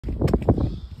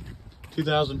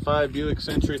2005 Buick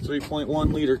Century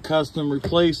 3.1 liter custom.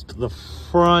 Replaced the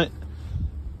front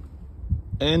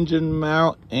engine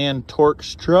mount and torque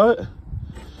strut.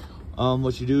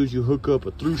 What you do is you hook up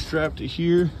a through strap to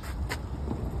here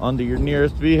onto your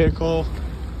nearest vehicle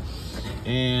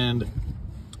and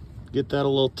get that a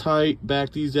little tight.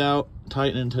 Back these out,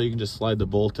 tighten it until you can just slide the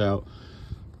bolt out.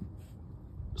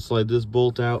 Slide this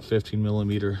bolt out, 15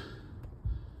 millimeter.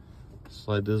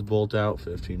 Slide this bolt out,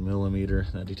 15 millimeter.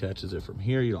 That detaches it from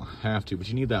here. You don't have to, but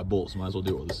you need that bolt, so might as well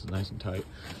do it while this is nice and tight.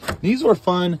 These were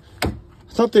fun.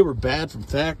 I thought they were bad from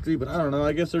factory, but I don't know.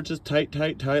 I guess they're just tight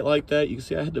like that. You can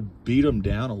see I had to beat them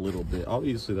down a little bit.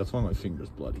 Obviously, that's why my finger's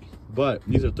bloody. But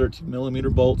these are 13 millimeter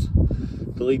bolts.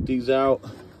 Delete these out,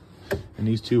 and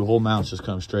these two whole mounts just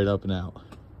come straight up and out.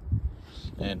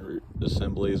 And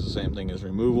assembly is the same thing as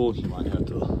removal. You might have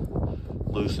to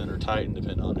loosen or tighten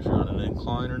depending on if you're on an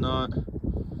incline or not.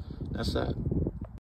 That's that.